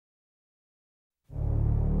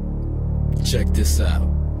Check this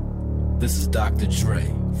out. This is Dr. Dre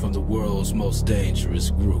from the world's most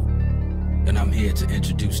dangerous group, and I'm here to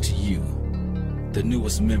introduce to you the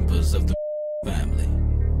newest members of the family.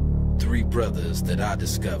 3 brothers that I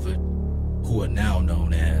discovered who are now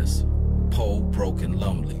known as Poe, Broken,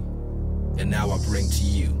 Lonely. And now I bring to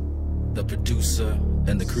you the producer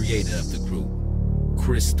and the creator of the group,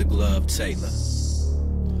 Chris the Glove Taylor.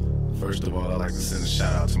 First of all, I'd like to send a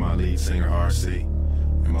shout out to my lead singer, RC,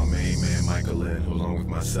 and my main man, Lynn, who along with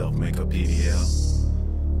myself make up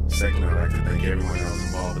PDL. Second, I'd like to thank everyone that was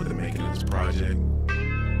involved with the making of this project.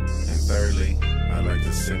 And thirdly, I'd like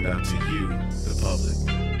to send out to you, the public,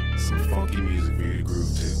 some funky music for you to groove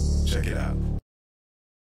to. Check it out.